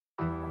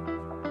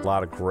A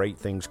lot of great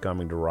things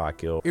coming to Rock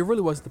Hill. It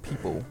really was the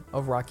people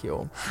of Rock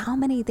Hill. How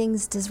many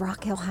things does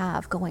Rock Hill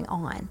have going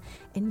on?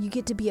 And you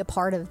get to be a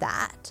part of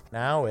that.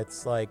 Now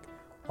it's like,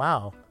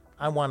 wow,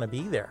 I want to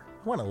be there.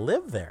 I want to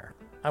live there.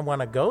 I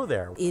want to go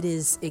there. It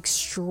is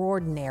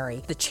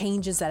extraordinary, the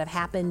changes that have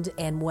happened,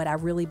 and what I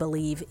really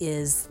believe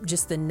is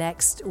just the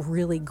next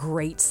really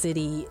great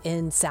city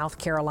in South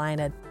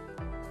Carolina.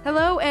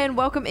 Hello and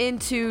welcome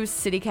into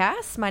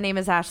CityCast. My name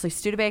is Ashley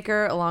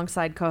Studebaker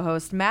alongside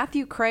co-host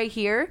Matthew Cray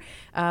here,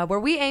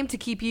 where we aim to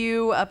keep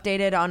you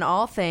updated on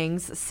all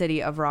things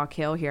City of Rock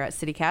Hill here at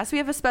CityCast. We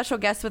have a special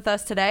guest with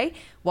us today.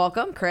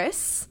 Welcome,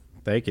 Chris.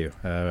 Thank you.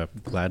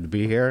 Glad to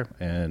be here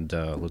and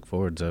look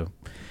forward to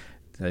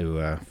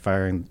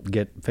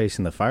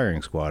facing the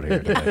firing squad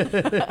here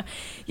today.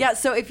 Yeah,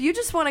 so if you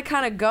just want to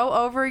kind of go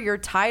over your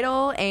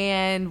title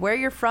and where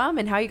you're from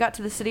and how you got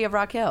to the City of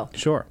Rock Hill.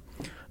 Sure.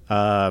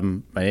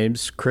 My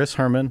name's Chris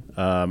Herman.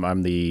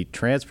 I'm the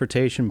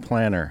transportation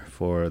planner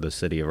for the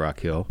City of Rock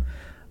Hill.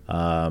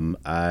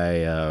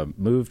 I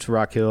moved to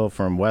Rock Hill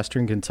from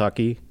Western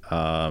Kentucky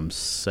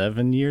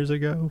 7 years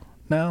ago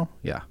now.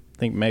 Yeah, I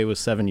think May was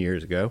 7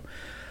 years ago.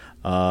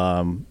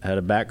 Had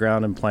a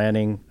background in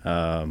planning,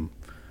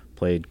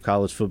 played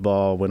college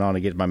football, went on to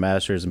get my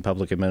master's in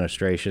public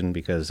administration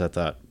because I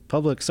thought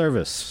public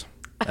service,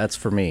 that's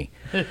for me.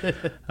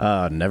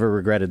 Never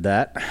regretted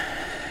that.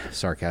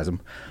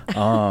 Sarcasm.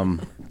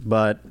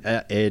 But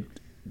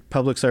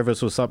public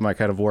service was something I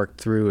kind of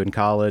worked through in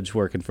college,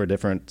 working for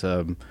different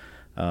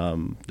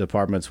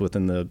departments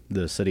within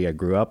the city I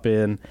grew up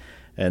in.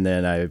 And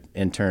then I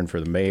interned for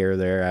the mayor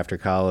there after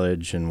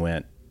college and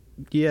went,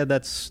 yeah,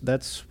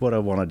 that's what I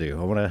want to do.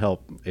 I want to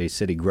help a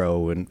city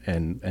grow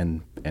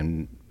and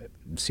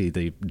see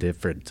the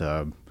different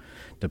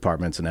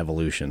departments and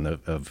evolution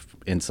of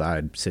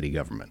inside city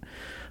government.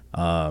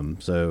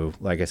 So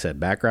like I said,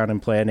 background in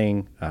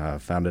planning,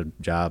 found a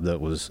job that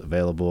was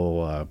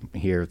available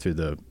here through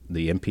the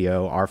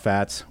MPO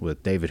RFATS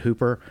with David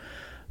Hooper.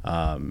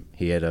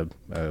 He had a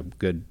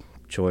good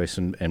choice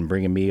in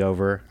bringing me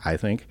over, I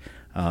think,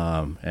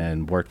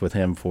 and worked with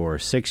him for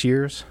 6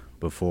 years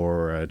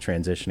before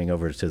transitioning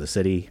over to the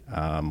city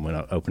when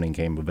an opening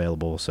came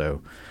available.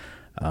 So,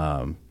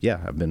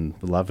 I've been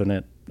loving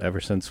it ever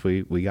since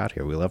we got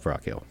here. We love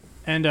Rock Hill.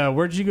 And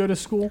where'd you go to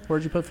school?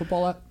 Where'd you play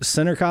football at?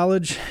 Center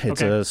College.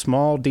 It's a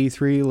small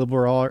D3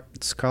 liberal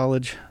arts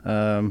college,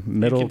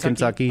 middle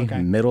Kentucky,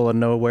 okay. Middle of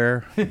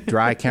nowhere,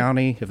 Dry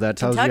County, if that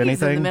tells you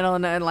anything. In the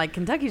middle of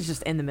Kentucky's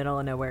just in the middle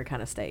of nowhere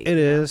kind of state. It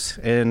is.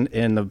 And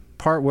the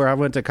part where I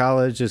went to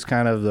college is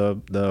kind of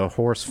the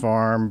horse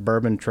farm,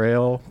 Bourbon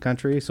Trail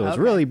country. So it's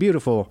really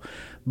beautiful.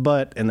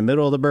 But in the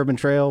middle of the Bourbon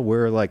Trail,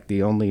 we're like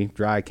the only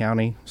dry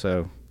county.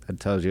 So that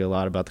tells you a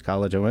lot about the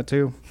college I went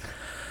to.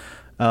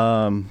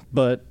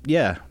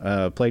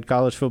 Played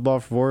college football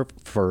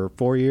for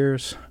 4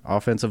 years.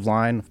 Offensive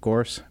line, of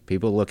course.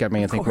 People look at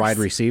me and think wide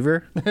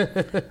receiver.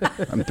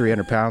 I'm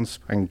 300 pounds.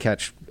 I can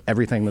catch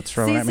everything that's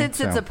thrown at me. Since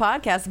it's a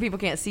podcast and people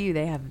can't see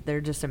you,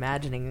 they're just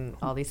imagining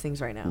all these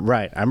things right now.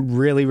 Right. I'm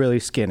really, really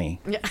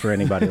skinny for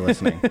anybody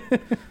listening.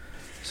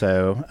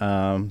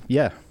 So,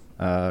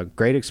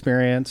 great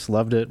experience.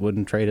 Loved it.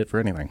 Wouldn't trade it for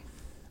anything.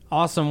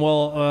 Awesome.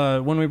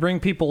 Well, when we bring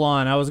people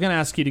on, I was going to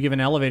ask you to give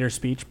an elevator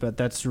speech, but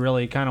that's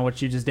really kind of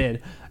what you just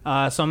did. So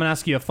I'm going to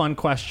ask you a fun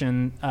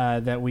question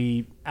that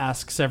we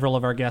ask several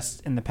of our guests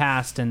in the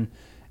past, and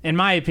in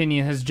my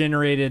opinion, has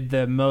generated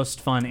the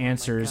most fun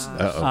answers.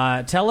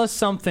 Tell us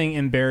something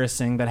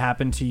embarrassing that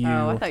happened to you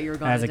I thought you were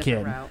going as a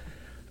kid. Route.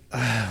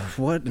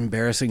 What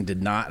embarrassing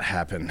did not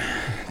happen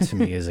to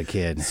me as a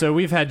kid? So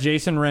we've had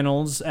Jason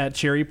Reynolds at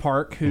Cherry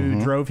Park who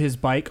drove his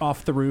bike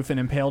off the roof and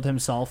impaled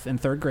himself in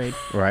third grade.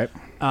 Right.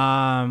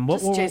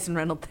 Jason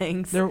Reynolds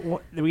things.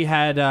 We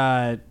had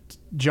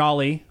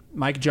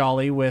Mike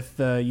Jolly with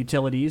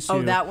Utilities.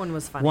 Oh, that one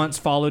was funny. Once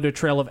followed a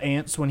trail of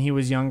ants when he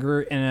was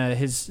younger, and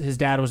his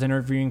dad was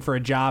interviewing for a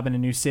job in a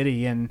new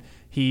city, and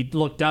he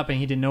looked up and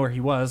he didn't know where he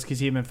was because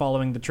he had been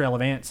following the trail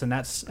of ants, and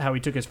that's how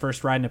he took his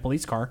first ride in a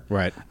police car.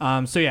 Right.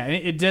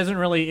 It doesn't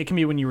really. It can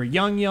be when you were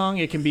young.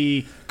 It can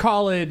be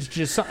college.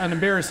 Just an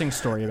embarrassing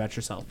story about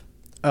yourself.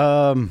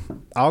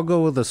 I'll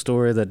go with a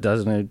story that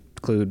doesn't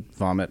include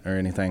vomit or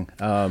anything.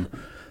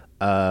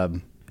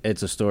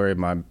 It's a story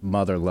my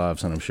mother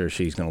loves, and I'm sure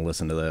she's going to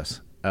listen to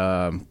this.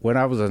 When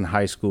I was in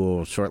high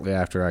school, shortly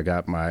after I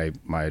got my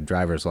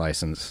driver's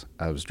license,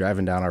 I was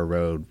driving down our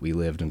road. We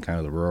lived in kind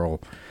of the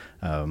rural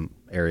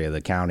area of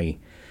the county,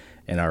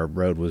 and our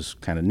road was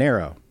kind of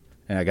narrow.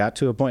 And I got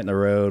to a point in the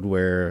road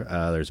where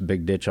there's a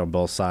big ditch on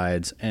both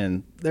sides,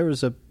 and there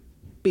was a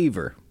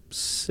beaver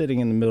sitting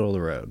in the middle of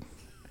the road.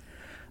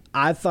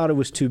 I thought it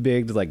was too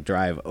big to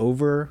drive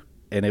over,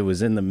 and it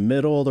was in the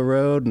middle of the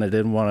road, and I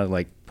didn't want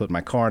to put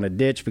my car in a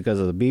ditch because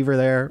of the beaver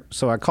there.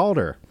 So I called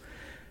her.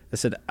 I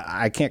said,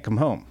 I can't come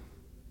home.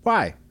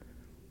 Why?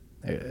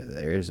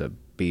 There's a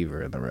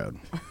beaver in the road.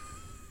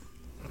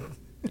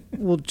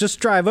 Well, just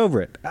drive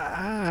over it.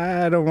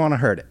 I don't want to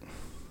hurt it.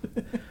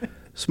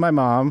 So my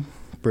mom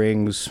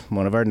brings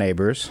one of our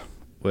neighbors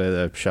with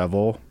a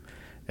shovel,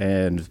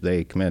 and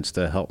they commence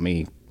to help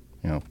me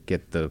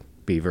get the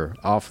beaver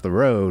off the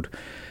road,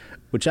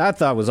 which I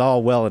thought was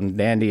all well and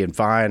dandy and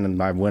fine,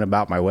 and I went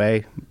about my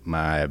way.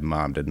 My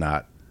mom did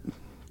not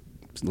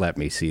let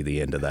me see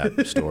the end of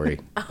that story.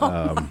 My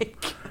God.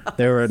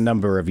 There were a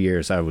number of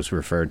years I was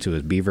referred to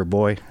as Beaver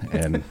Boy,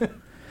 and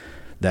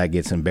that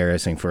gets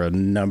embarrassing for a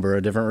number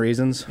of different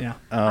reasons. Yeah.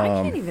 I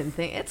can't even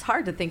think. It's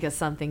hard to think of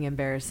something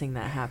embarrassing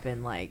that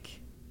happened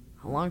like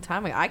a long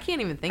time ago. I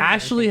can't even think.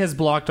 Ashley of has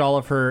blocked all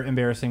of her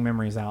embarrassing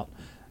memories out.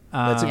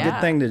 That's a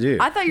good thing to do.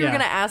 I thought you were Yeah.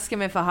 going to ask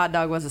him if a hot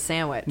dog was a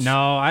sandwich.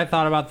 No, I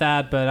thought about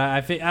that, but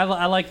I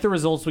like the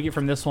results we get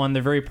from this one.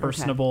 They're very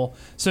personable.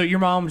 So your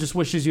mom just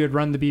wishes you had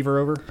run the beaver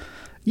over?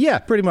 Yeah,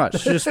 pretty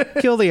much. Just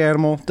kill the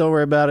animal. Don't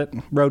worry about it.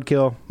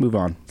 Roadkill. Move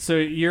on. So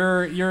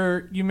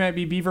you might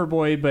be Beaver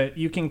Boy, but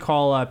you can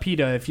call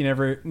PETA if you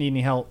never need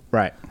any help.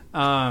 Right.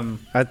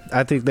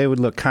 I think they would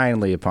look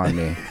kindly upon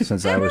me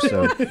since I was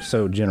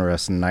so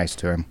generous and nice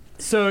to him.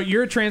 So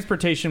you're a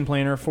transportation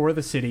planner for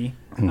the city.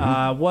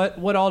 Mm-hmm.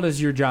 What all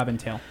does your job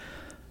entail?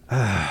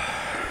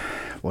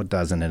 What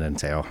doesn't it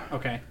entail?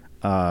 Okay.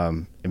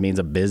 It means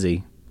I'm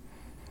busy.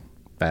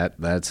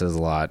 That says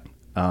a lot.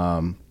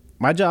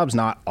 My job's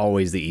not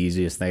always the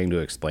easiest thing to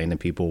explain to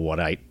people what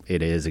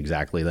it is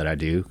exactly that I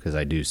do, because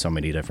I do so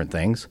many different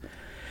things.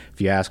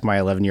 If you ask my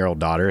 11-year-old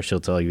daughter, she'll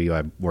tell you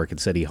I work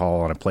at City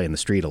Hall and I play in the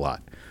street a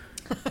lot.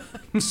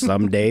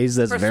 Some days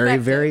that's very,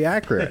 very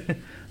accurate.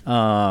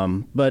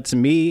 But to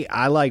me,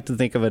 I like to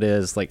think of it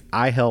as like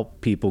I help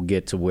people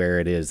get to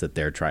where it is that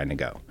they're trying to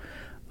go.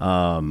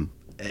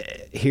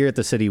 Here at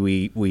the city,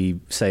 we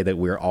say that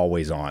we're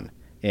always on.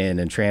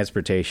 And in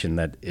transportation,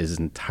 that is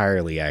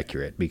entirely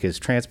accurate because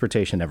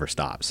transportation never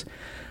stops.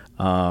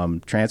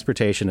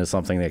 Transportation is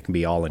something that can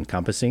be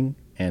all-encompassing,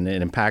 and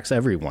it impacts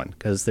everyone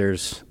because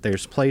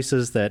there's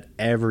places that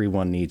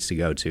everyone needs to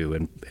go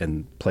to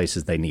and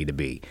places they need to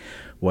be,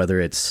 whether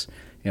it's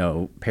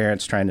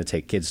parents trying to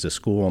take kids to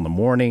school in the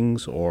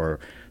mornings, or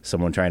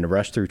someone trying to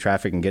rush through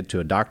traffic and get to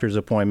a doctor's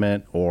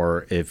appointment,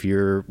 or if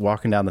you're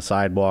walking down the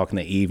sidewalk in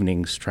the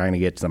evenings trying to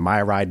get to the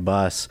My Ride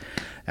bus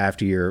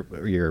after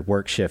your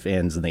work shift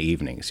ends in the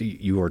evenings.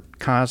 You are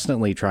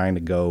constantly trying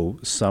to go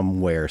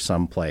somewhere,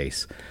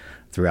 someplace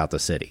throughout the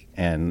city.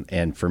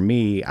 And for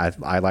me,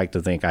 I like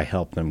to think I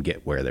help them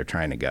get where they're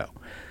trying to go.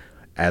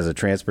 As a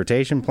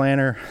transportation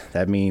planner,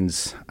 that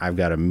means I've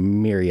got a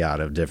myriad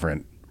of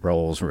different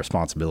roles,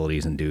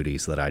 responsibilities, and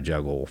duties that I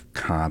juggle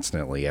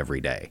constantly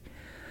every day.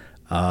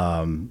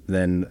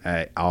 Then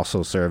I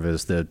also serve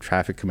as the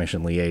Traffic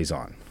Commission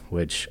liaison,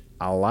 which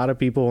a lot of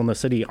people in the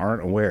city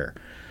aren't aware.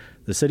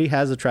 The city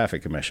has a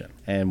traffic commission,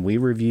 and we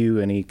review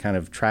any kind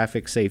of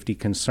traffic safety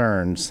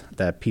concerns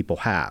that people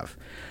have.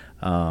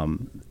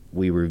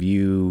 We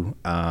review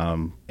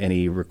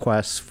any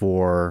requests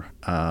for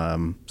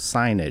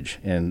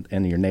signage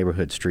in your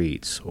neighborhood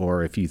streets,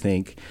 or if you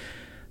think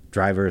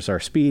drivers are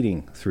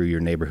speeding through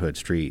your neighborhood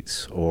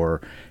streets,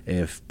 or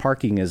if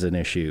parking is an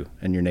issue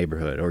in your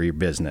neighborhood or your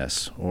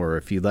business, or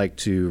if you'd like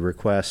to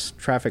request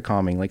traffic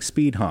calming like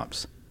speed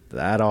humps,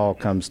 that all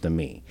comes to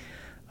me.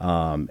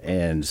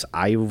 And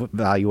I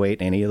evaluate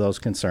any of those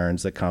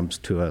concerns that comes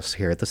to us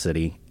here at the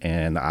city,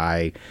 and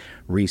I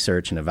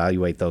research and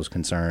evaluate those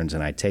concerns,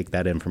 and I take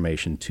that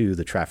information to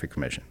the Traffic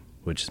Commission,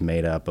 which is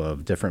made up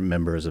of different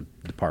members of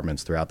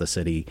departments throughout the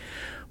city.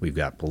 We've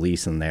got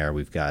police in there,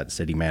 we've got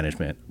city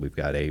management, we've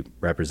got a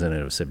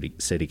representative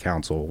of city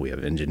council, we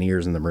have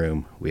engineers in the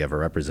room, we have a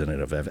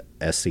representative of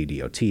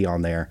SCDOT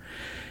on there,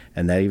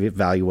 and they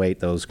evaluate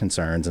those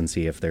concerns and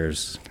see if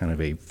there's kind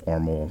of a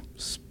formal,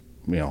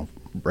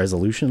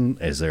 resolution.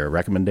 Is there a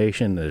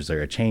recommendation? Is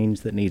there a change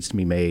that needs to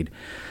be made?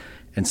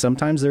 And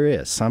sometimes there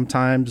is.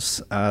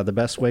 Sometimes the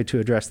best way to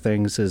address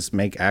things is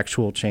make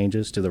actual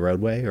changes to the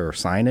roadway or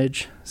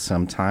signage.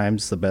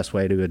 Sometimes the best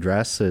way to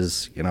address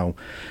is,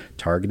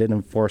 targeted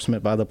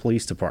enforcement by the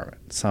police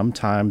department.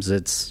 Sometimes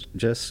it's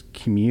just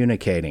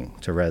communicating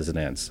to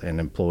residents and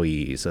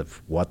employees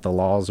of what the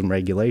laws and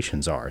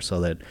regulations are so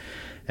that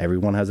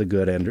everyone has a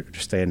good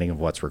understanding of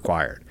what's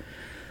required.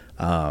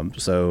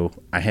 So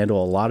I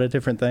handle a lot of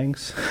different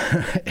things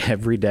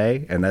every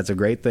day, and that's a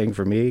great thing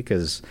for me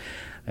because,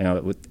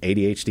 with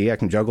ADHD, I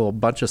can juggle a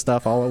bunch of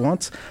stuff all at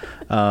once.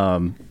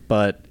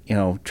 But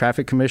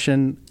Traffic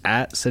Commission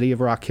at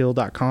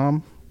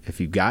cityofrockhill.com. If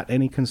you've got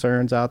any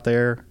concerns out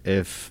there,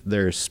 if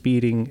there's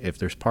speeding, if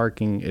there's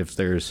parking, if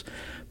there's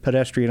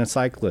pedestrian and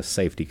cyclist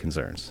safety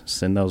concerns,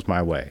 send those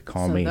my way.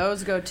 Call me.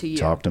 Those go to you.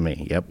 Talk to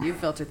me. Yep. You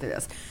filter through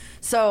this.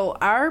 So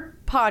our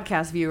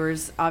podcast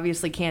viewers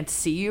obviously can't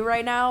see you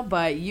right now,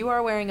 but you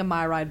are wearing a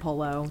My Ride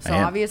polo. So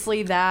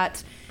obviously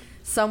that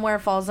somewhere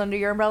falls under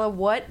your umbrella.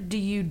 What do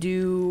you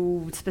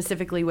do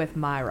specifically with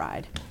My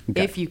Ride,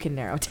 if you can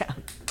narrow it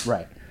down?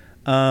 Right.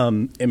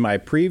 In my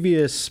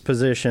previous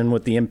position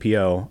with the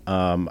MPO,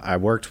 I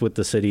worked with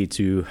the city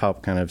to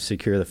help kind of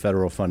secure the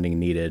federal funding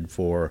needed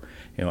for,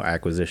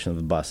 acquisition of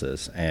the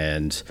buses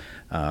and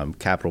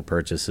capital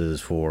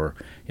purchases for,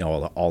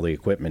 all the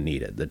equipment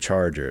needed, the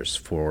chargers,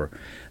 for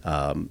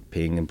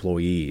paying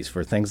employees,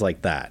 for things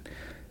like that.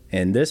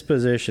 In this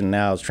position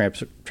now as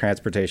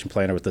transportation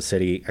planner with the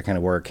city, I kind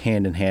of work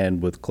hand in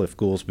hand with Cliff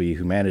Goolsby,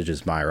 who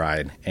manages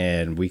MyRide,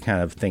 and we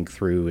kind of think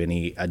through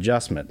any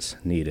adjustments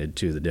needed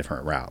to the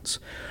different routes.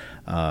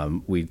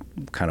 We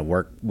kind of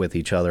work with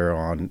each other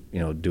on,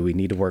 do we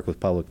need to work with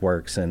Public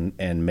Works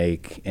and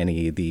make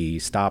any of the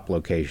stop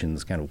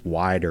locations kind of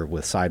wider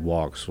with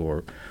sidewalks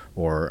or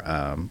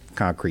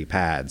concrete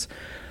pads?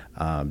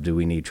 Do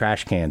we need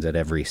trash cans at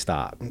every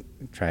stop?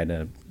 Trying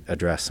to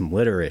address some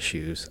litter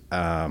issues.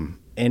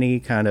 Any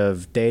kind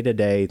of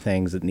day-to-day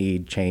things that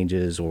need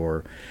changes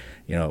or,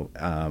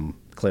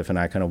 Cliff and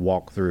I kind of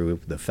walk through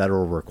the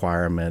federal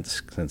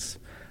requirements since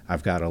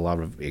I've got a lot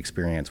of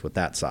experience with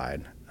that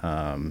side.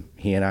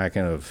 He and I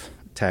kind of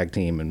tag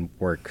team and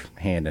work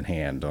hand in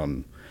hand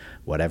on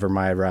whatever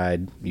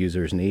MyRide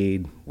users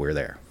need, we're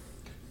there.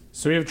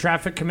 So we have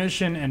Traffic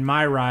Commission and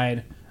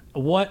MyRide.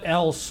 What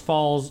else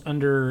falls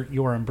under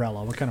your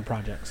umbrella? What kind of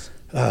projects?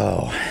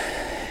 Oh,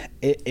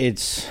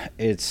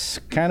 it's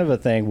kind of a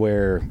thing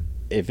where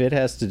if it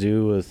has to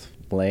do with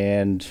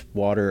land,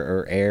 water,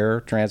 or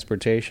air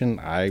transportation,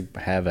 I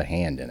have a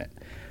hand in it.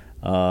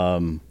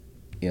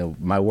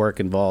 My work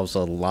involves a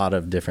lot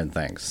of different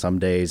things. Some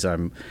days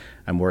I'm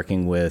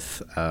working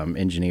with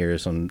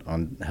engineers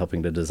on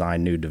helping to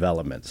design new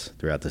developments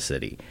throughout the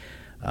city,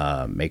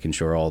 making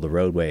sure all the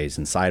roadways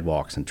and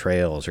sidewalks and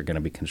trails are going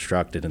to be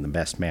constructed in the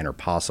best manner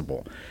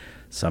possible.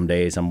 Some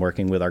days I'm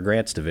working with our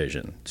grants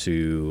division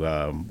to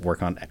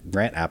work on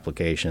grant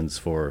applications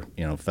for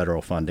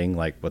federal funding,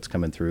 like what's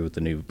coming through with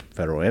the new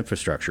federal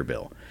infrastructure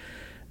bill.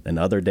 Then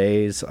other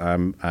days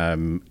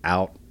I'm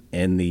out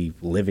in the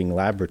living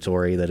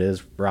laboratory that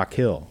is Rock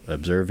Hill,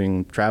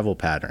 observing travel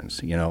patterns.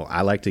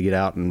 I like to get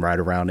out and ride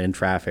around in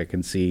traffic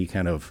and see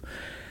kind of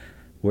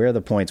where are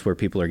the points where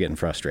people are getting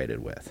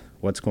frustrated with,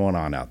 what's going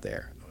on out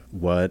there,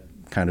 what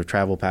kind of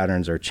travel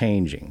patterns are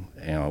changing.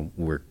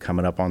 We're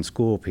coming up on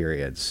school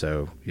periods,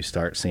 so you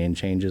start seeing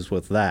changes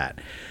with that.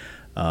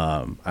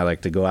 I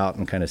like to go out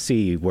and kind of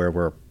see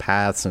where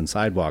paths and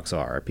sidewalks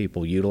are. Are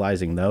people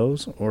utilizing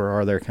those, or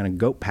are there kind of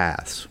goat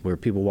paths where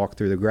people walk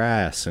through the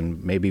grass?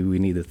 And maybe we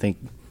need to think,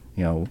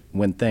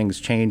 when things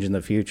change in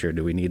the future,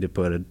 do we need to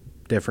put a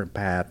different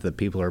path that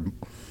people are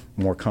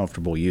more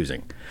comfortable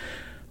using?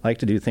 I like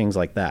to do things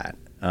like that.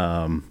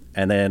 And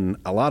then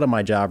a lot of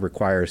my job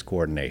requires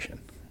coordination,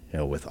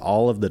 with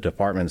all of the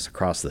departments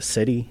across the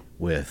city,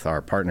 with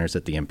our partners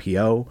at the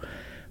MPO,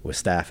 with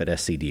staff at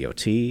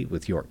SCDOT,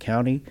 with York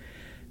County,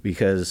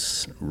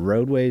 because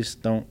roadways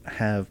don't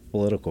have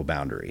political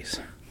boundaries.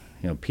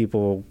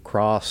 People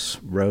cross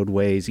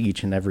roadways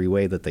each and every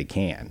way that they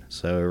can.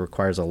 So it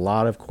requires a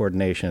lot of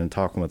coordination and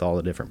talking with all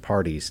the different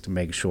parties to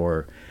make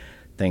sure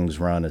things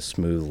run as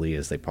smoothly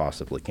as they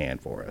possibly can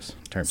for us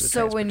in terms of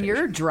So when transportation.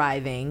 you're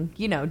driving,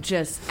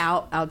 just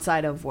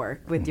outside of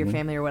work with your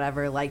family or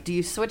whatever, do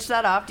you switch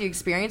that off? Do you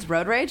experience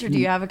road rage, or do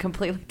you have a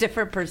completely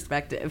different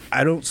perspective?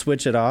 I don't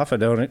switch it off. I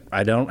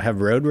don't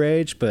have road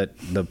rage, but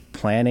the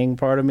planning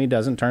part of me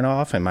doesn't turn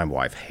off, and my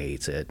wife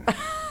hates it.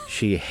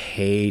 She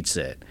hates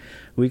it.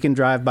 We can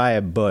drive by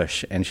a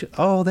bush, and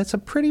oh, that's a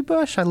pretty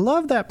bush. I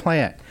love that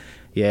plant.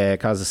 Yeah, it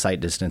causes sight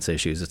distance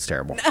issues. It's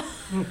terrible.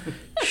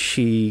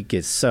 She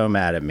gets so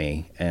mad at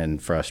me and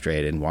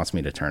frustrated and wants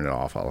me to turn it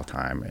off all the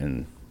time,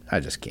 and I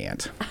just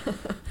can't.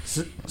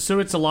 So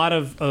it's a lot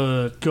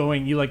of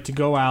going. You like to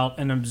go out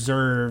and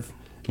observe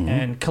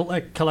and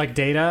collect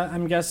data,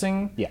 I'm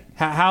guessing? Yeah.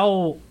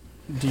 How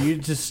do you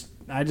just...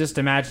 I just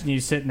imagine you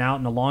sitting out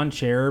in a lawn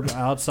chair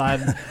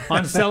outside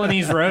on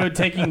Celanese Road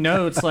taking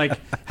notes.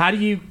 How do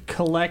you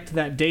collect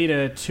that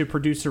data to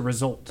produce a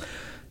result?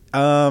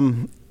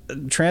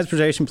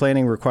 Transportation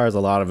planning requires a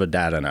lot of a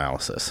data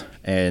analysis,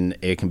 and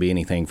it can be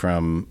anything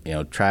from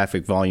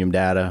traffic volume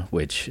data,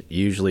 which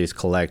usually is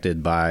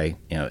collected by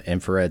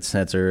infrared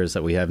sensors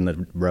that we have in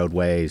the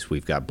roadways.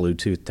 We've got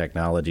Bluetooth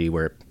technology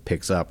where it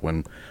picks up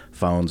when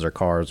phones or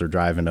cars are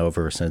driving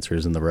over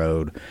sensors in the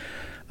road.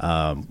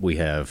 We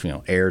have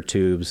air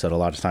tubes that a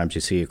lot of times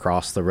you see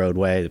across the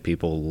roadway that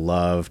people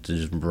love to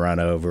just run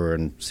over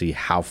and see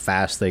how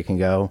fast they can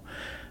go.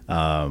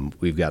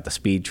 We've got the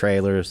speed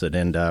trailers that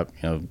end up,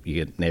 you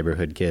get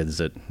neighborhood kids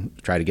that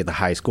try to get the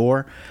high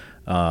score.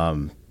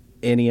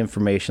 Any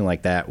information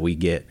like that we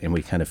get, and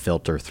we kind of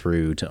filter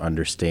through to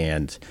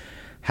understand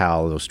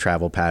how those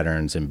travel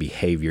patterns and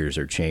behaviors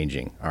are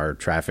changing. Are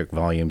traffic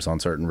volumes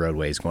on certain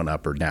roadways going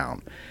up or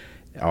down?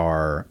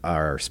 Are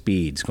our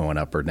speeds going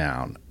up or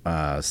down?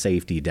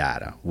 Safety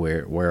data,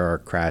 where are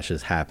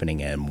crashes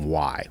happening and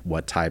why?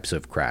 What types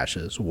of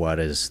crashes? What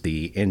is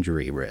the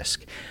injury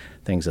risk?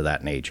 Things of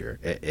that nature.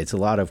 It's a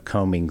lot of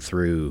combing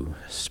through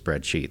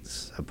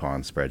spreadsheets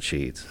upon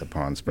spreadsheets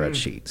upon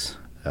spreadsheets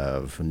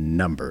of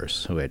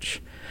numbers,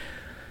 which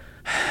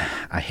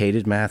I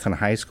hated math in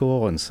high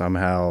school, and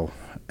somehow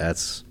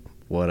that's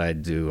what I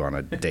do on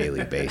a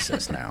daily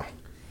basis now.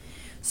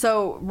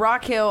 So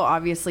Rock Hill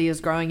obviously is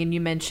growing, and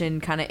you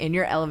mentioned kind of in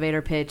your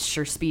elevator pitch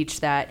or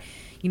speech that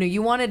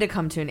you wanted to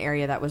come to an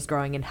area that was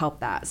growing and help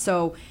that.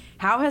 So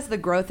how has the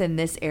growth in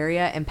this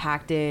area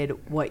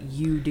impacted what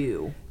you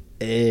do?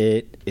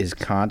 It is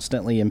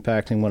constantly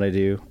impacting what I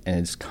do, and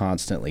it's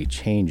constantly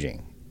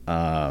changing.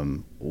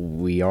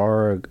 We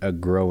are a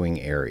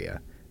growing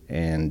area,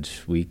 and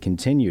we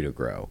continue to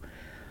grow.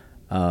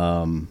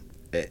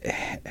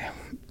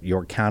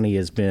 York County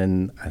has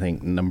been, I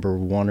think, number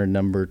 1 or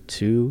number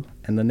 2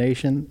 in the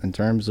nation in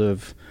terms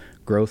of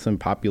growth in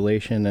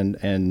population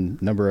and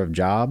number of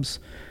jobs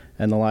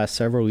in the last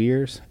several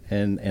years,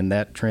 and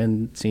that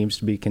trend seems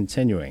to be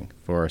continuing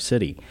for our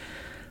city.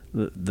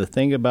 The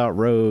thing about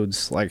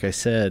roads, like I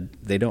said,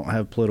 they don't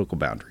have political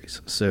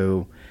boundaries.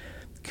 So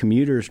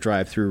commuters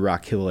drive through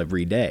Rock Hill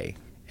every day,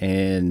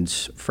 and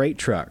freight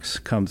trucks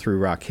come through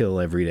Rock Hill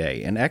every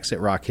day and exit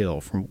Rock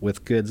Hill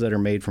with goods that are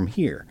made from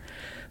here.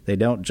 They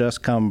don't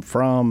just come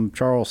from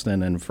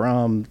Charleston and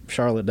from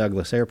Charlotte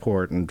Douglas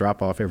Airport and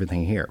drop off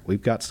everything here.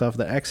 We've got stuff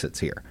that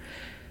exits here.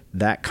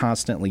 That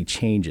constantly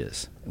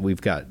changes. We've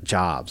got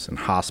jobs and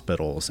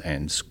hospitals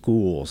and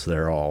schools that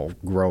are all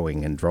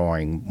growing and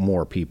drawing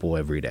more people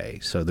every day.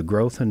 So the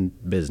growth in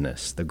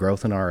business, the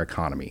growth in our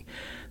economy,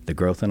 the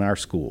growth in our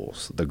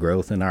schools, the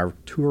growth in our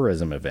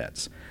tourism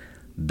events,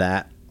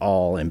 that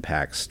all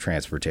impacts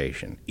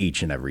transportation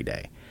each and every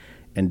day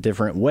in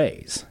different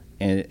ways.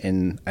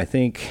 And I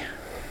think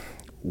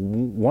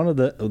one of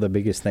the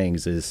biggest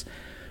things is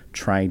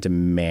trying to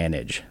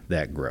manage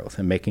that growth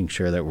and making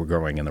sure that we're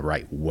growing in the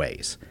right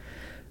ways.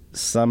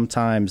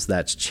 Sometimes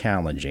that's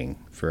challenging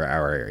for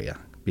our area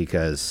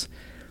because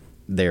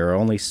there are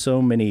only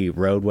so many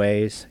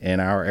roadways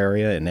in our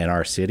area and in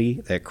our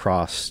city that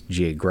cross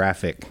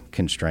geographic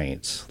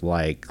constraints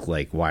like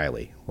Lake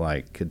Wylie,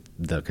 like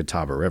the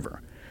Catawba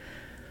River.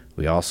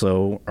 We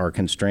also are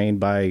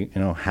constrained by,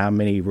 how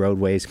many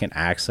roadways can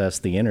access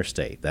the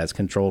interstate. That's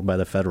controlled by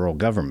the federal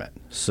government.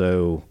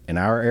 So in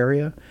our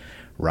area,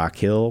 Rock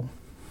Hill,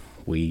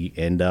 we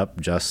end up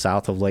just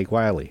south of Lake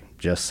Wylie,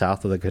 just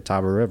south of the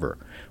Catawba River.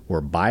 We're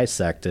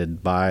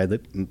bisected by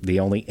the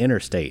only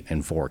interstate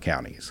in 4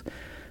 counties.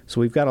 So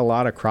we've got a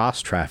lot of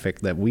cross traffic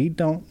that we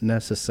don't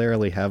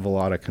necessarily have a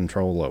lot of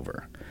control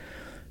over.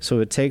 So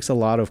it takes a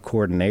lot of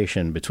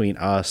coordination between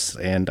us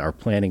and our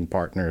planning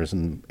partners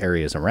and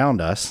areas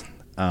around us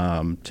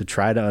to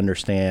try to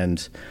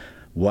understand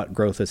what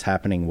growth is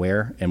happening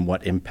where and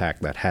what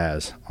impact that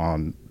has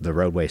on the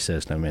roadway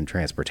system and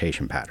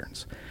transportation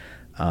patterns.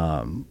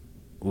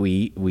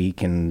 We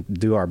can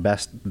do our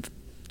best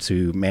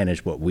to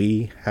manage what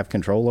we have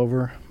control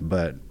over,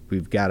 but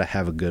we've got to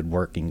have a good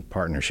working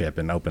partnership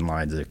and open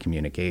lines of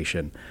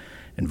communication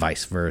and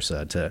vice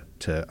versa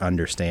to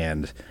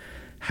understand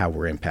how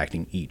we're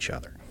impacting each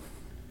other.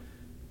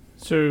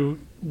 So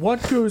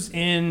what goes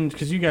in,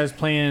 because you guys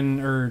plan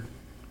or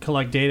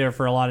collect data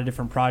for a lot of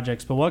different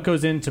projects, but what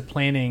goes into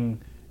planning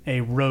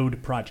a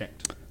road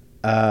project?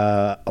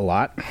 A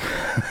lot.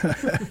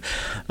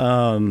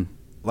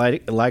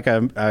 Like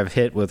I've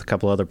hit with a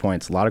couple other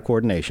points, a lot of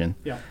coordination.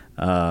 Yeah.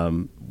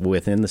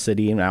 Within the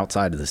city and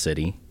outside of the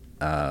city.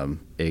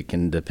 It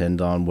can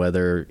depend on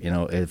whether,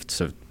 if it's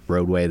a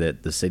roadway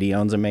that the city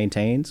owns and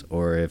maintains,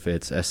 or if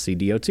it's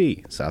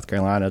SCDOT, South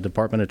Carolina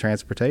Department of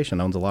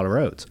Transportation, owns a lot of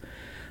roads.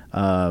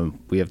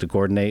 We have to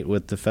coordinate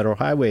with the Federal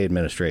Highway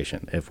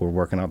Administration if we're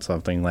working on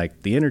something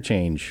like the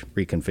interchange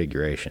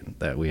reconfiguration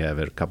that we have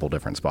at a couple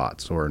different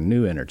spots, or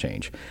new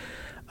interchange.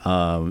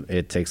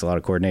 It takes a lot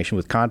of coordination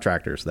with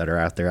contractors that are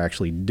out there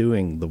actually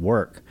doing the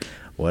work.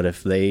 What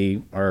if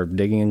they are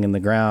digging in the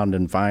ground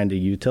and find a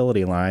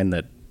utility line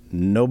that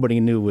nobody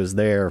knew was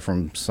there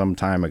from some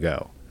time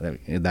ago?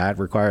 That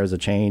requires a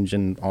change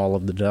in all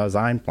of the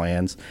design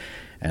plans,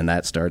 and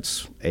that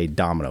starts a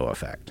domino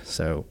effect.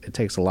 So it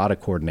takes a lot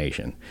of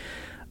coordination.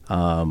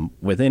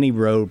 With any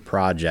road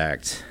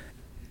project,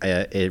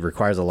 it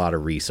requires a lot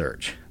of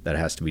research that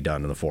has to be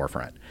done in the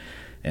forefront,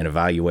 and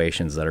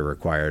evaluations that are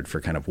required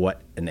for kind of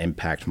what an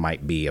impact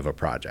might be of a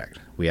project.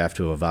 We have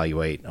to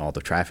evaluate all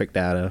the traffic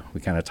data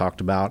we kind of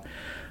talked about,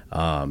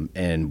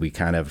 and we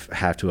kind of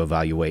have to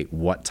evaluate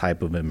what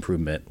type of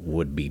improvement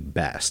would be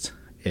best.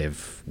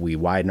 If we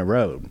widen a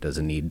road, does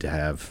it need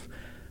to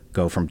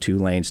go from 2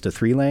 lanes to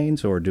 3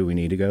 lanes, or do we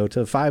need to go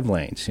to 5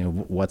 lanes?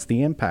 What's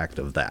the impact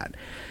of that?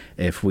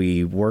 If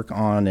we work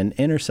on an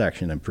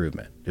intersection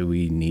improvement, do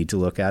we need to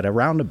look at a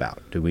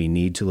roundabout? Do we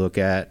need to look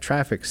at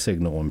traffic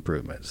signal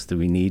improvements? Do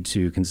we need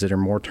to consider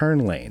more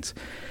turn lanes?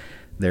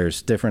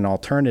 There's different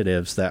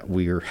alternatives that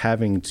we're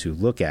having to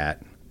look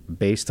at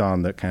based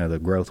on the kind of the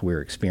growth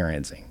we're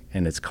experiencing.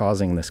 And it's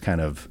causing this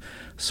kind of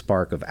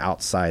spark of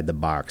outside the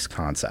box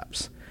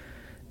concepts.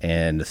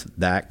 And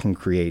that can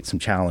create some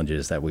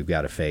challenges that we've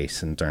got to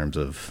face in terms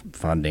of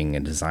funding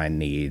and design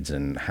needs,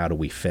 and how do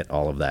we fit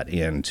all of that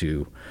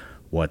into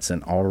what's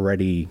an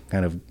already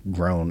kind of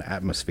grown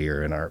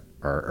atmosphere in our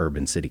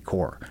urban city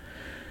core.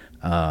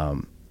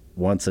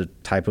 Once a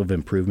type of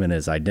improvement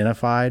is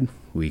identified,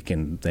 we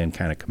can then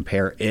kind of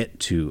compare it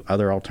to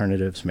other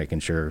alternatives,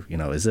 making sure,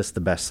 is this the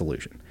best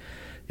solution?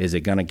 Is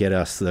it going to get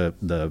us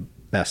the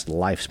best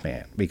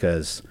lifespan?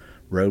 Because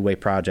roadway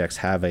projects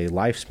have a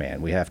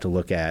lifespan. We have to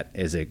look at,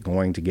 is it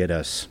going to get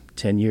us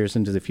 10 years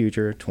into the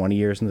future, 20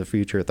 years into the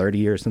future, 30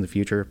 years in the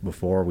future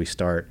before we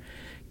start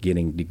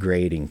getting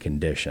degrading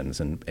conditions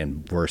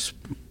and worse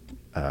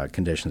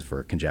conditions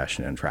for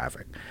congestion and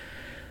traffic.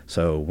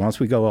 So once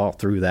we go all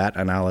through that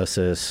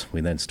analysis,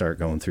 we then start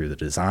going through the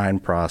design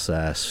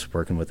process,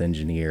 working with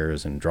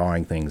engineers and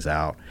drawing things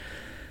out.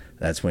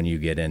 That's when you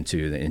get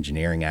into the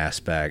engineering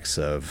aspects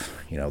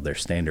of,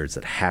 there's standards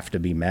that have to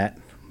be met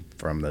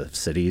from the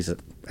city's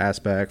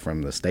aspect,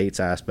 from the state's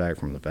aspect,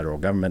 from the federal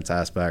government's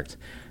aspect.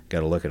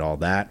 Got to look at all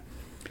that.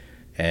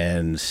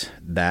 And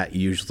that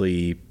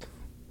usually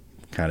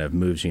kind of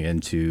moves you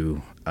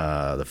into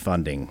the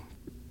funding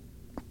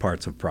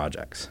parts of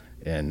projects.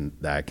 And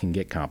that can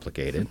get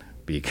complicated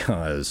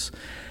because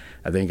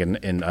I think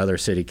in other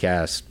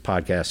CityCast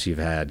podcasts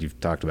you've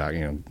talked about,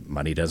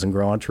 money doesn't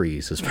grow on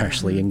trees,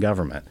 especially in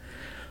government.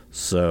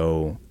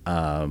 So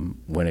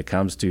when it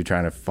comes to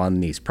trying to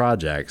fund these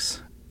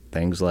projects,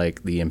 things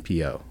like the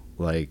MPO,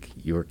 like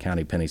York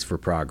County Pennies for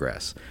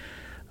Progress,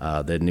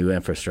 the new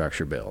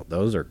infrastructure bill,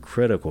 those are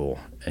critical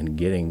in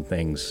getting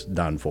things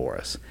done for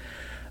us.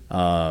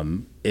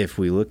 If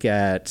we look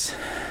at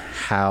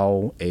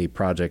how a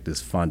project is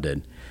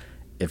funded,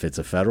 if it's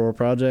a federal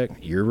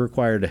project, you're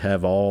required to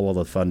have all of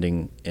the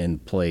funding in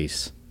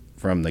place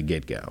from the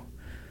get-go.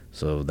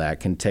 So that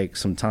can take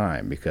some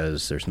time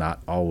because there's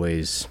not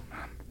always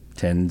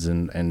tens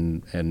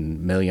and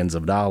millions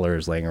of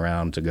dollars laying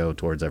around to go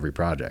towards every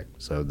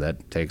project. So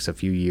that takes a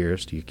few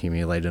years to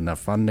accumulate enough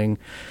funding,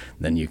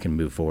 then you can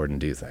move forward and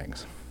do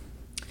things.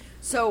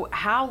 So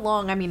how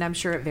long, I'm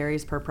sure it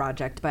varies per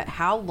project, but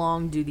how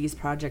long do these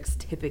projects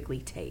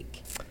typically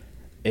take?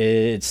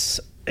 It's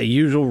a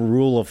usual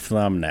rule of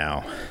thumb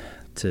now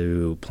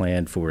to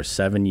plan for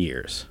 7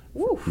 years.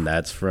 And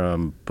that's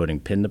from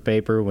putting pen to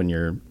paper when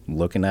you're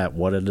looking at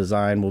what a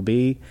design will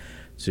be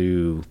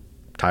to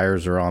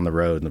tires are on the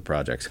road and the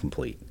project's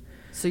complete.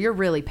 So you're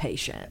really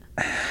patient.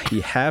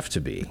 You have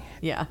to be.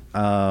 Yeah.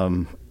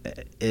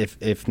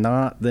 If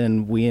not,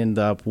 then we end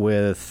up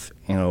with,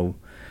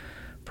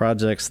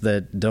 projects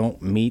that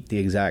don't meet the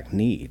exact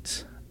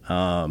needs.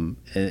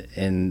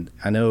 And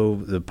I know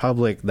the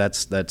public,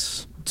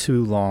 that's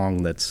too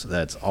long.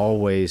 That's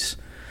always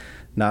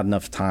not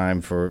enough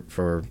time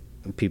for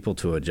people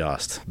to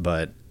adjust.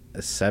 But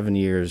 7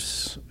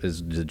 years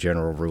is the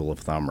general rule of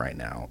thumb right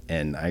now.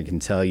 And I can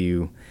tell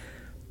you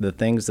the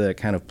things that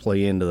kind of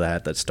play into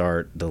that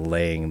start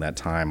delaying that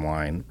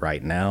timeline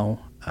right now,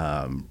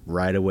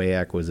 right-of-way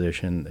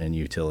acquisition and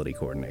utility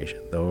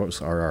coordination.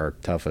 Those are our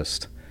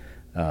toughest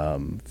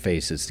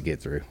phases to get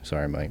through.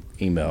 Sorry, my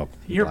email.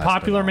 You're a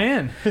popular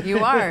man. You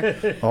are.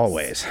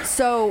 Always.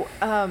 So,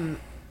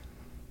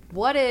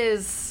 what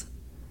is...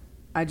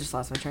 I just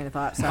lost my train of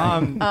thought.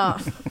 Sorry.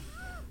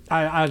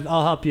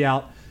 I'll help you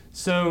out.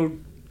 So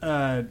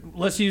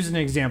let's use an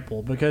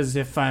example, because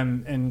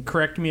and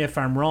correct me if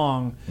I'm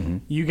wrong,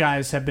 you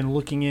guys have been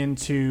looking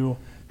into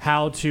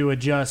how to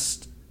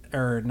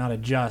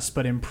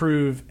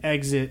improve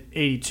exit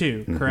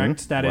 82,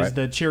 correct? That is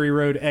the Cherry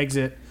Road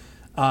exit.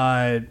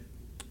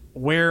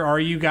 Where are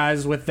you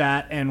guys with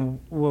that? And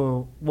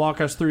we'll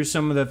walk us through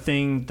some of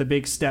the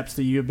big steps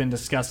that you have been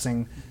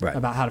discussing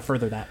about how to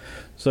further that.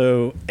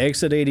 So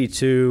exit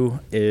 82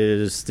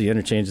 is the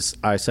interchange of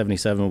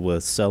I-77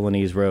 with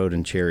Celanese Road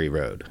and Cherry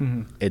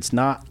Road. It's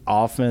not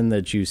often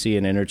that you see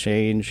an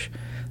interchange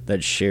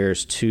that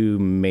shares two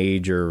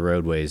major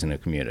roadways in a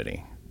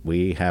community.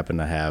 We happen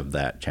to have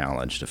that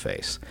challenge to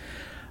face.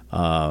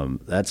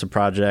 That's a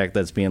project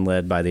that's being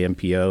led by the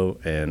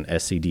MPO and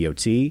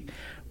SCDOT.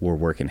 We're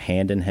working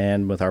hand in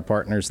hand with our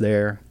partners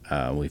there.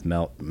 We've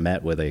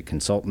met with a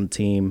consultant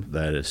team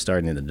that is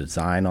starting the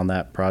design on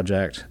that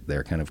project.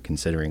 They're kind of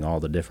considering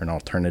all the different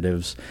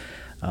alternatives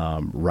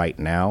right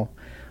now.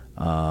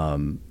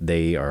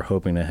 They are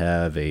hoping to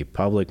have a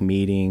public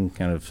meeting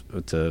kind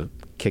of to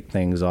kick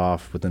things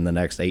off within the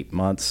next 8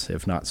 months,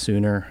 if not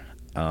sooner,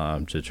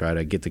 to try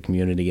to get the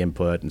community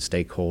input and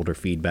stakeholder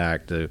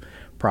feedback to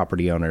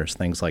property owners,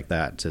 things like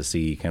that, to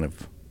see kind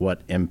of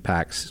what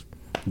impacts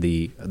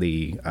the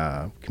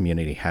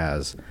community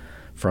has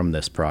from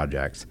this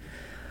project.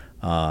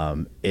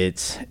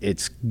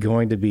 It's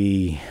going to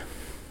be,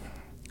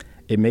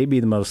 it may be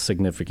the most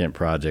significant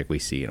project we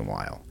see in a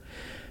while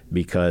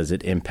because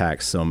it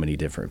impacts so many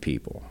different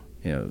people.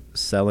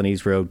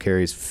 Celanese Road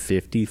carries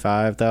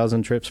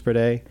 55,000 trips per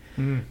day.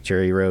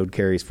 Cherry Road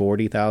carries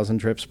 40,000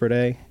 trips per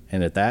day.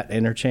 And at that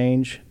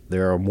interchange,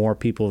 there are more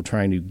people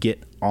trying to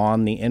get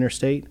on the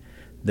interstate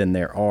than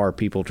there are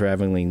people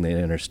traveling the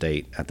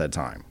interstate at that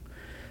time.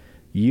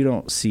 You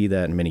don't see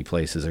that in many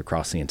places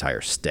across the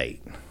entire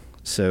state.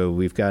 So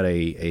we've got a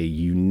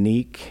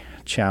unique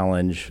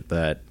challenge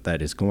that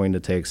is going to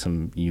take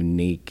some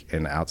unique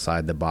and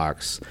outside the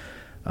box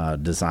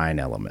design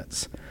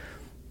elements.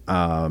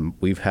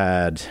 We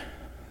have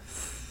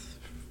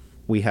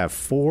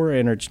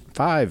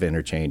 5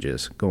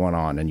 interchanges going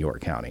on in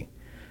York County.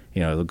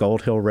 The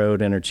Gold Hill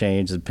Road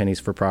interchange that Pennies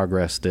for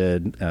Progress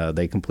did,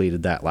 they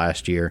completed that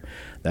last year.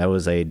 That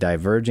was a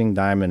diverging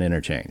diamond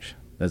interchange.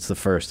 It's the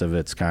first of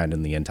its kind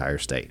in the entire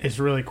state. It's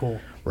really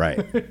cool.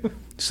 Right.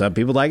 Some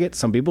people like it,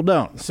 some people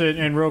don't. So,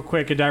 and real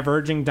quick, a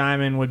diverging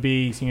diamond would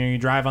be, you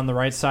drive on the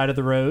right side of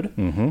the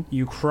road,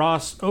 you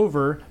cross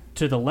over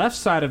to the left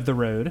side of the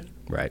road,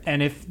 Right.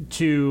 and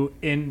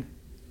in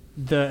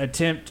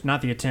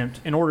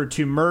order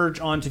to merge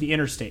onto the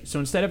interstate. So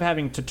instead of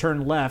having to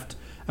turn left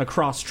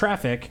across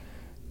traffic,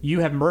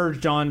 you have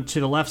merged on to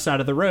the left side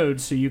of the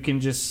road, so you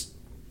can just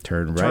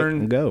Turn right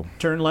and go.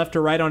 Turn left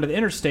or right onto the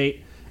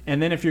interstate.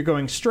 And then if you're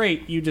going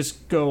straight, you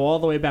just go all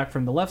the way back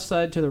from the left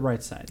side to the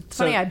right side. It's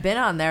funny, I've been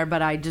on there,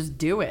 but I just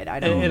do it. I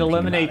don't. It think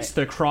eliminates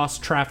about the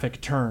cross-traffic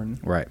turn.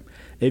 Right.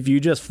 If you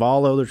just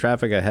follow the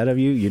traffic ahead of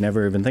you, you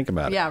never even think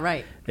about it. Yeah,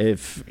 right.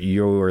 If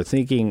you're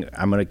thinking,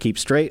 I'm going to keep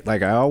straight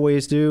like I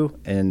always do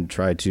and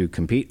try to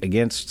compete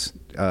against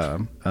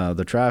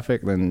the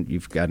traffic, then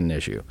you've got an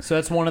issue. So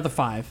that's one of the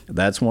 5.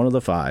 That's one of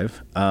the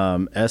 5.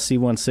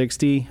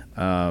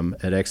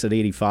 SC-160 at exit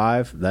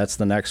 85, that's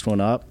the next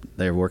one up.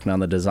 They're working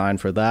on the design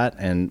for that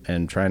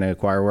and trying to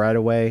acquire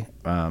right-of-way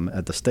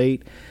at the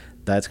state.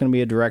 That's going to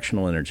be a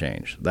directional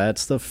interchange.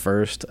 That's the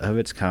first of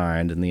its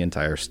kind in the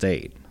entire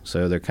state.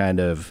 So they're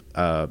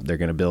they're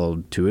going to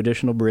build 2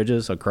 additional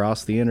bridges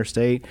across the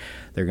interstate.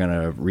 They're going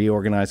to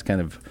reorganize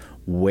kind of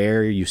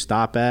where you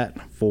stop at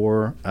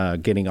for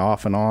getting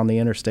off and on the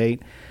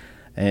interstate.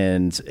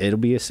 And it'll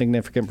be a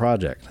significant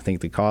project. I think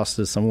the cost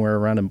is somewhere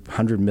around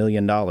 $100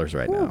 million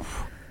right now.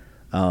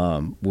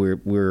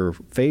 We're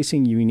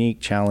facing unique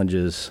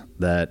challenges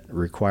that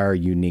require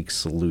unique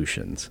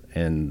solutions,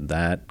 and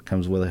that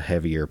comes with a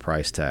heavier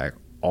price tag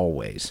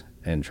always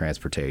in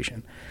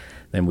transportation.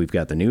 Then we've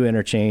got the new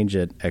interchange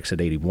at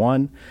exit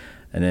 81,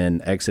 and then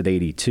exit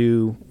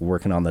 82,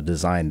 working on the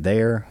design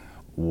there.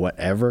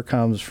 Whatever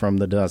comes from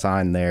the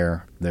design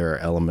there are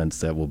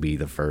elements that will be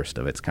the first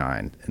of its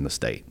kind in the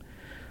state.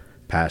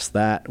 Past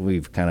that,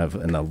 we've kind of,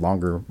 in the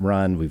longer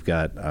run, we've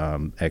got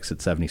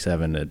exit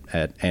 77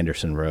 at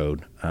Anderson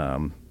Road,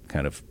 kind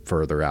of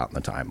further out in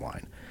the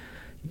timeline.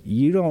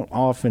 You don't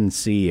often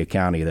see a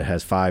county that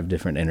has 5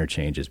 different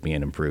interchanges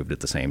being improved at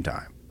the same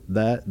time.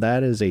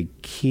 That is a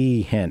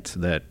key hint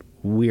that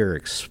we're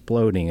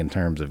exploding in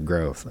terms of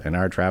growth, and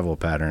our travel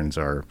patterns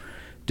are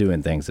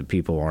doing things that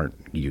people aren't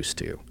used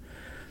to.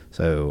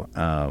 So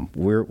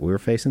we're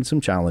facing some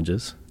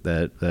challenges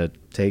that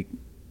take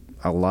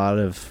a lot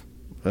of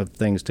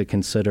things to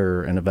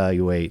consider and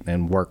evaluate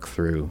and work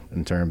through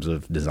in terms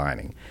of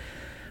designing.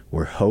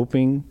 We're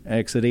hoping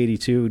exit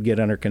 82 would get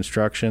under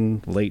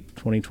construction late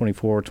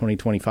 2024,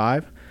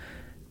 2025.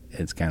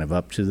 It's kind of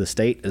up to the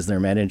state as they're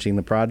managing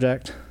the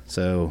project.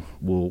 So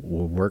we'll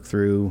work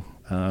through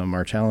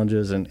our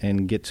challenges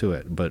and get to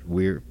it. But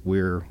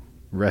we're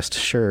rest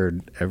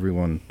assured,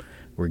 everyone,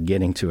 we're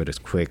getting to it as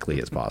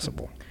quickly as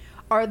possible.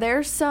 Are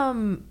there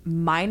some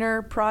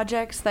minor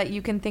projects that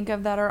you can think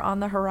of that are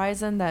on the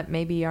horizon that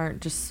maybe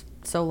aren't just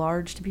so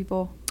large to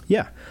people?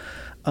 Yeah.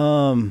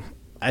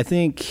 I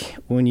think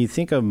when you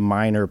think of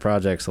minor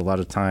projects, a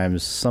lot of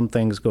times some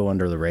things go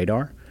under the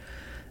radar.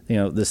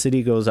 The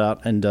city goes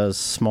out and does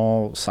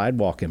small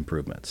sidewalk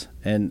improvements.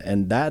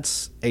 And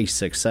that's a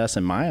success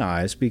in my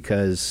eyes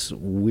because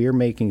we're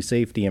making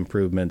safety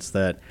improvements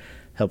that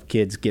help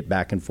kids get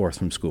back and forth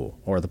from school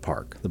or the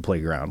park, the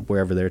playground,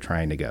 wherever they're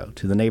trying to go,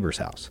 to the neighbor's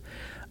house.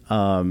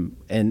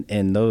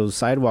 And those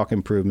sidewalk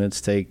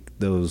improvements take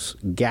those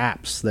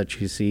gaps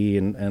that you see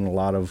in a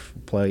lot of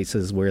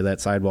places where that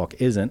sidewalk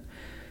isn't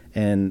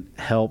and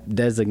help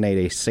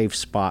designate a safe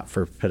spot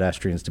for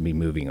pedestrians to be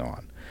moving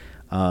on.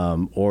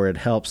 Or it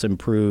helps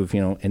improve,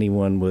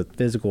 anyone with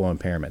physical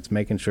impairments,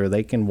 making sure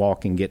they can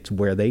walk and get to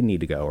where they need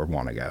to go or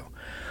want to go.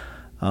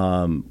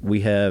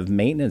 We have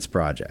maintenance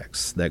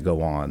projects that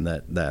go on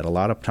that a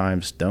lot of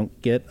times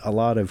don't get a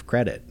lot of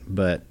credit,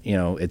 but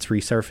it's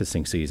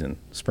resurfacing season,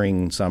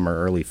 spring, summer,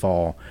 early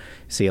fall.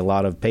 See a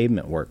lot of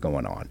pavement work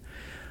going on.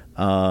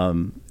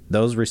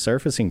 Those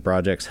resurfacing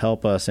projects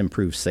help us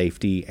improve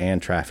safety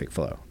and traffic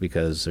flow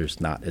because there's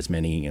not as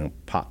many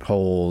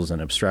potholes and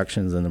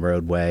obstructions in the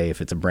roadway if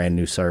it's a brand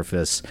new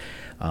surface,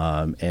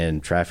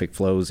 and traffic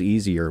flows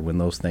easier when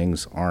those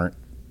things aren't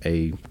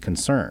a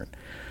concern.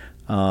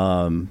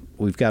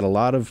 We've got a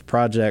lot of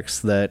projects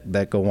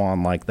that go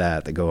on like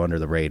that go under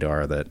the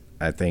radar that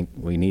I think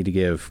we need to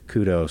give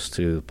kudos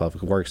to the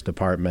Public Works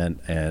Department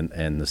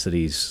and the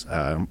city's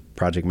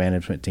project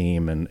management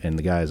team and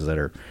the guys that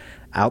are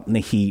out in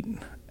the heat,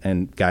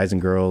 and guys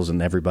and girls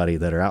and everybody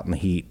that are out in the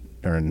heat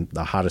during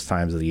the hottest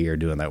times of the year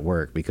doing that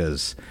work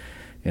because,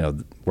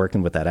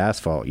 working with that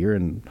asphalt, you're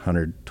in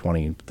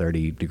 120,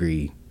 30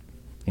 degree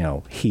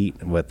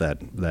heat with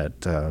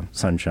that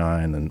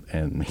sunshine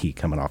and heat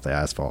coming off the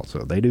asphalt. So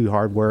they do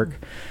hard work,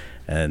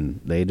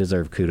 and they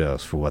deserve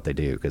kudos for what they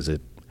do because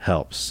it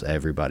helps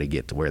everybody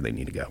get to where they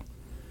need to go.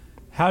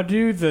 How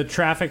do the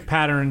traffic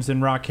patterns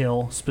in Rock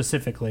Hill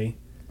specifically,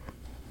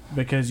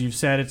 because you've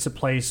said it's a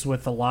place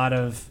with a lot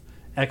of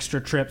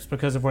extra trips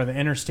because of where the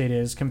interstate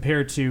is,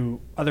 compared to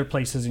other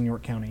places in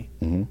York County?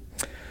 Mm-hmm.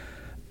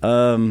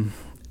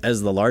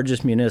 as the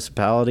largest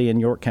municipality in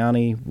York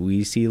County,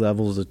 we see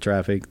levels of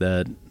traffic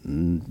that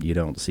you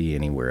don't see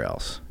anywhere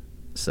else.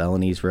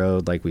 Celanese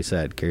Road, like we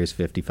said, carries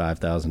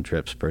 55,000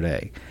 trips per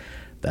day.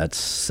 That's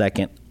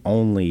second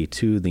only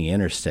to the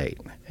interstate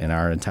in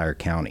our entire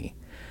county.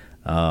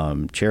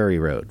 Cherry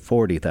Road,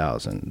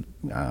 40,000.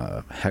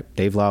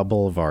 Dave Lyle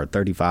Boulevard,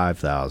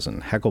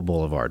 35,000. Heckle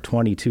Boulevard,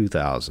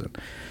 22,000.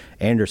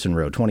 Anderson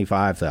Road,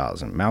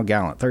 25,000. Mount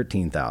Gallant,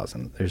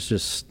 13,000. There's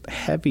just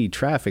heavy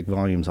traffic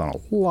volumes on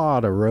a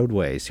lot of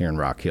roadways here in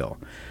Rock Hill.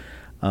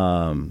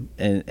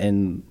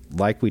 And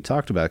like we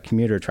talked about,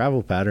 commuter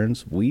travel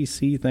patterns, we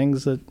see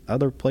things that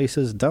other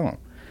places don't.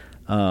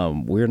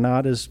 We're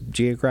not as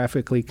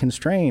geographically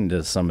constrained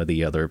as some of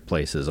the other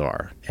places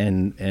are.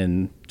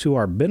 And to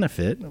our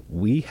benefit,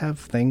 we have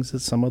things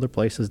that some other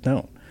places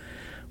don't.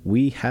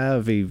 We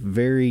have a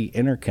very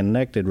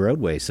interconnected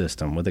roadway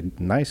system with a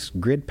nice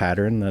grid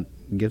pattern that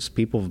gives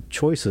people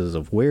choices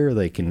of where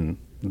they can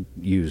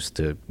use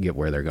to get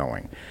where they're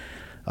going.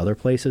 Other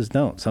places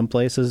don't. Some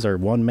places are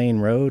one main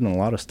road and a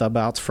lot of stub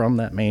outs from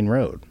that main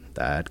road.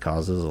 That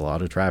causes a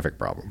lot of traffic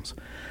problems.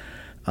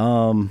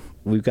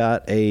 We've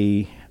got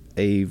a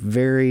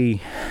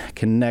very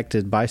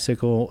connected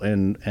bicycle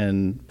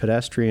and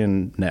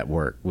pedestrian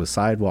network with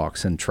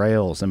sidewalks and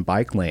trails and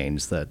bike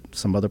lanes that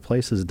some other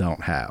places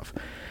don't have.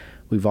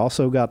 We've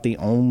also got the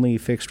only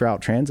fixed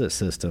route transit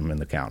system in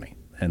the county,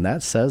 and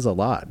that says a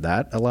lot.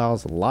 That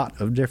allows a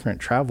lot of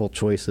different travel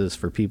choices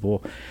for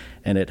people,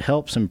 and it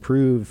helps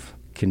improve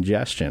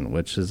congestion,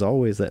 which is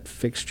always that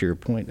fixture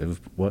point of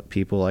what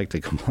people like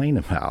to complain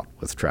about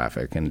with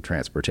traffic and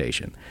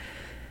transportation.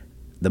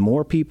 The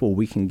more people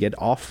we can get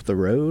off the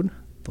road,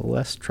 the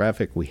less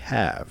traffic we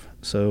have.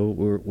 So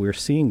we're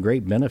seeing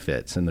great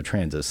benefits in the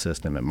transit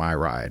system at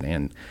MyRide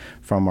and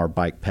from our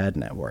bike ped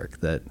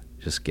network that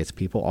just gets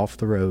people off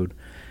the road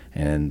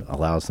and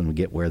allows them to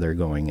get where they're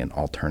going in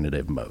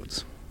alternative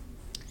modes.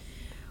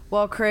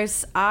 Well,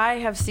 Chris, I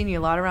have seen you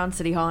a lot around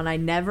City Hall, and I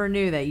never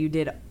knew that you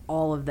did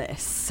all of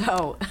this.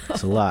 So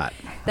it's a lot.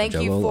 Thank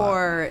you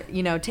for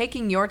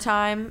taking your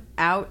time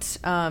out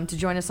to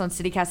join us on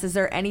CityCast. Is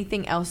there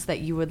anything else that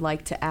you would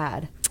like to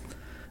add?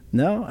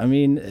 No, I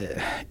mean,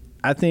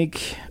 I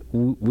think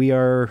we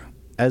are,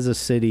 as a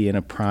city, in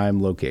a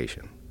prime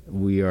location.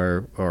 We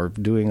are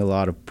doing a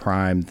lot of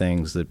prime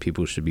things that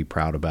people should be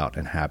proud about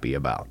and happy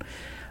about.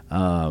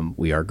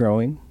 We are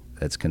growing.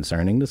 That's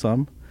concerning to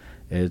some.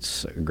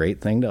 It's a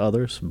great thing to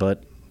others,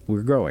 but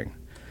we're growing.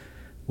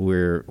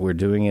 We're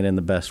doing it in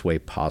the best way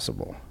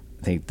possible.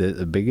 I think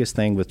the biggest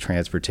thing with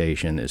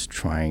transportation is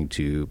trying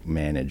to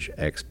manage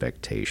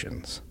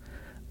expectations.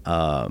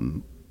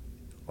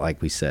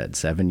 Like we said,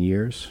 7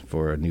 years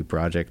for a new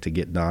project to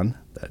get done.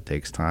 That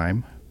takes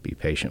time. Be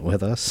patient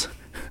with us.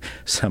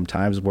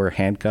 Sometimes we're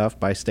handcuffed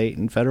by state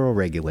and federal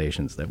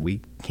regulations that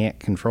we can't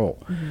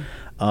control.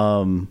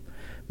 Mm-hmm.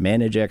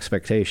 Manage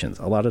expectations.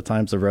 A lot of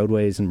times the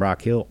roadways in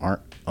Rock Hill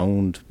aren't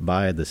owned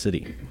by the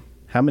city.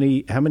 How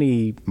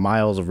many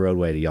miles of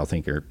roadway do y'all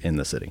think are in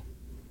the city?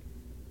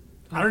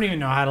 I don't even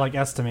know how to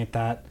estimate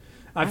that.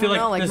 I feel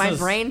feel like my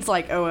brain's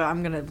like, oh,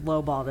 I'm gonna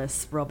lowball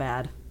this real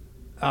bad.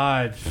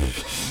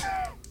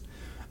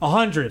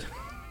 100.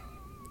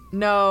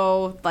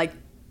 No, like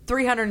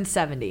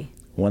 370.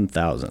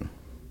 1,000.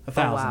 1,000.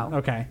 Oh, wow.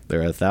 Okay.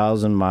 There are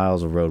 1,000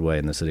 miles of roadway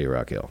in the city of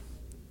Rock Hill.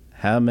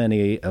 How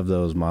many of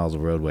those miles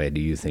of roadway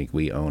do you think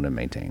we own and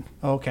maintain?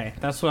 Okay,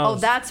 that's what.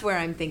 That's where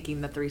I'm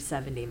thinking the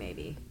 370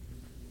 maybe.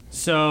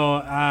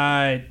 So,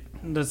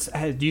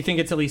 do you think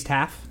it's at least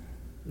half?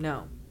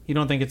 No. You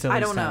don't think it's at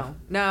least half? I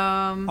don't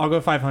know. No. I'll go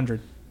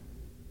 500.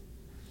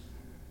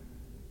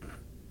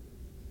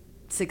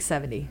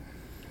 670.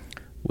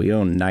 We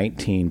own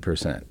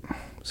 19%.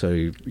 So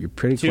you're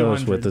pretty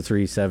close with the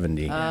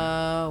 370. Oh,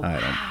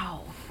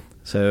 wow.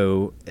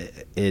 So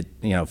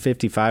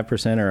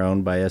 55% are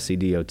owned by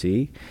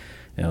SCDOT.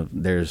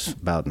 There's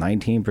about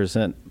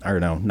 19%, or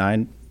no,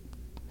 9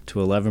 to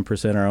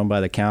 11% are owned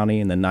by the county,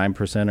 and then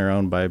 9% are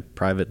owned by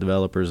private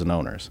developers and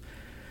owners.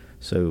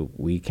 So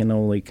we can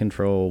only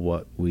control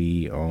what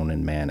we own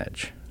and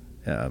manage.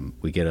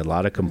 We get a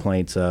lot of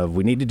complaints of,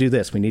 we need to do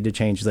this, we need to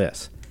change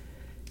this.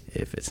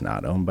 If it's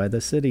not owned by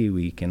the city,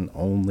 we can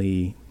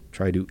only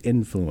try to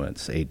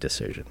influence a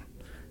decision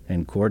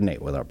and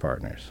coordinate with our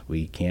partners.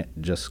 We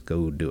can't just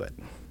go do it.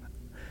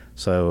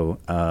 So,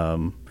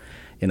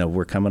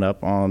 we're coming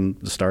up on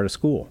the start of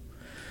school.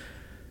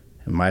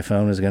 And my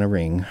phone is going to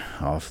ring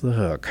off the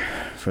hook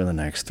for the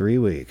next 3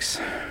 weeks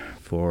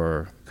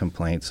for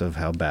complaints of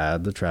how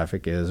bad the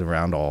traffic is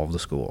around all of the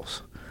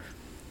schools.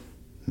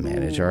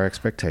 Manage our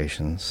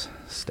expectations.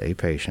 Stay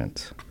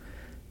patient.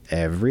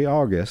 Every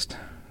August,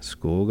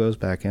 school goes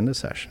back into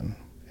session.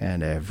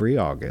 And every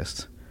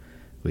August,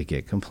 we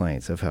get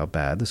complaints of how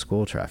bad the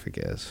school traffic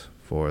is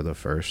for the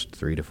first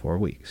 3 to 4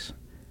 weeks.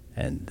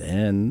 And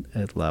then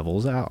it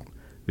levels out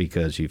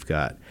because you've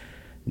got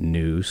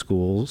new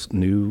schools,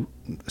 new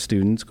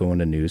students going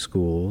to new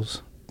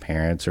schools.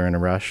 Parents are in a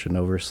rush and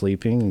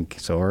oversleeping, and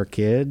so are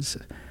kids.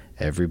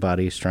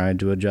 Everybody's trying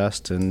to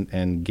adjust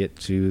and get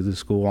to the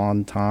school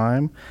on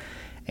time.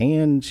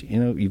 And,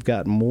 you've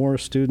got more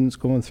students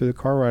going through the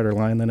car rider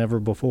line than ever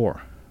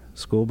before.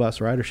 School bus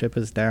ridership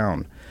is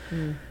down.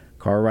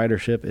 Car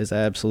ridership is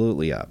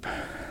absolutely up.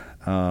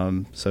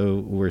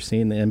 So we're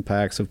seeing the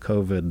impacts of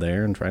COVID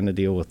there and trying to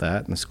deal with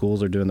that. And the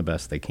schools are doing the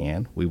best they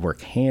can. We work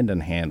hand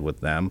in hand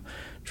with them,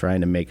 trying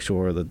to make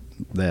sure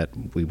that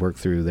we work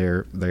through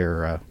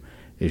their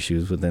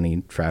issues with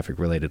any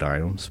traffic-related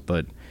items,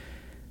 but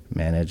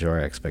manage our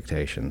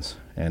expectations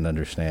and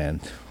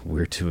understand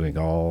we're doing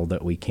all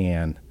that we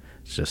can.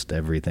 It's just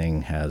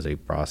everything has a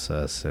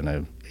process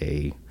and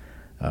a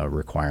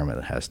requirement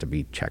that has to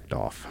be checked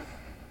off.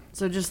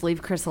 So just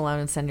leave Chris alone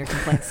and send your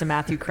complaints to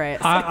Matthew Cray.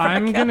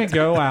 I'm going to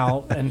go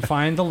out and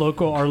find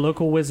our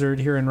local wizard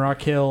here in Rock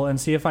Hill and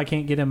see if I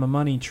can't get him a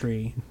money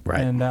tree.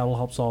 Right. And that will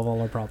help solve all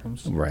our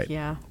problems. Right.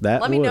 Yeah.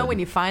 Let me know when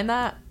you find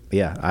that.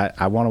 Yeah,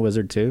 I want a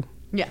wizard too.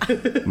 Yeah.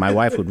 My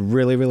wife would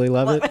really, really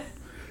love it.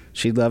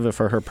 She'd love it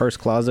for her purse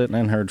closet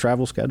and her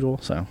travel schedule.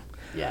 So,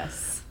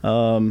 yes.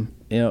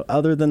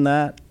 Other than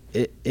that,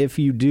 if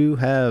you do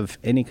have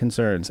any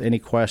concerns, any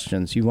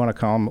questions, you want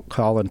to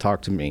call and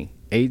talk to me.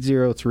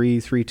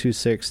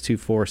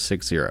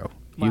 803-326-2460.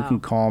 You can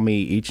call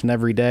me each and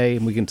every day,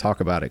 and we can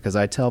talk about it, because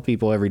I tell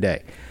people every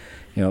day.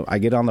 I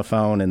get on the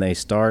phone and they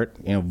start,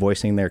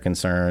 voicing their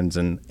concerns,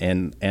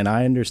 and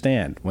I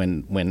understand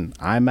when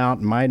I'm out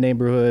in my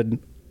neighborhood,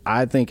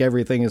 I think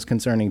everything is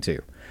concerning too.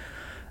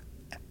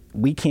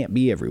 We can't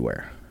be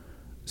everywhere.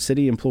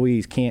 City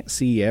employees can't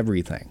see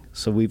everything.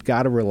 So we've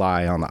got to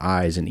rely on the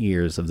eyes and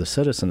ears of the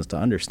citizens to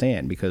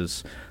understand,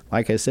 because,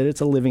 like I said,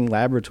 it's a living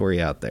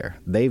laboratory out there.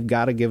 They've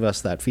got to give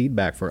us that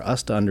feedback for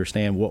us to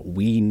understand what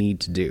we need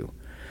to do.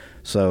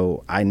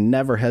 So I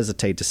never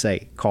hesitate to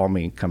say, call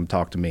me, come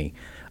talk to me.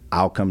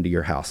 I'll come to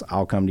your house.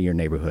 I'll come to your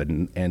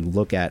neighborhood and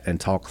look at and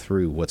talk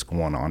through what's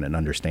going on and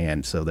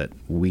understand, so that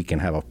we can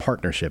have a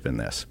partnership in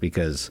this.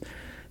 Because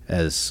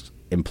as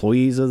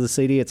employees of the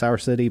city, it's our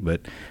city,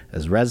 but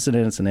as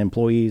residents and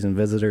employees and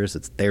visitors,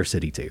 it's their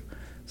city too.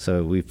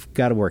 So we've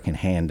got to work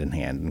hand in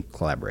hand and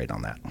collaborate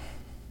on that.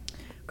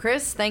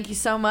 Chris, thank you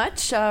so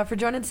much for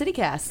joining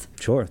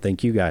CityCast. Sure.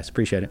 Thank you, guys.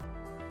 Appreciate it.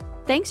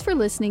 Thanks for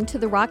listening to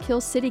the Rock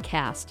Hill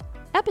CityCast.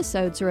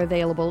 Episodes are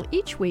available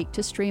each week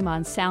to stream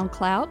on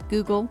SoundCloud,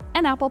 Google,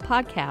 and Apple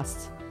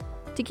Podcasts.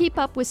 To keep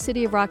up with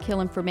City of Rock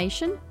Hill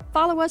information,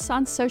 follow us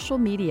on social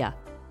media.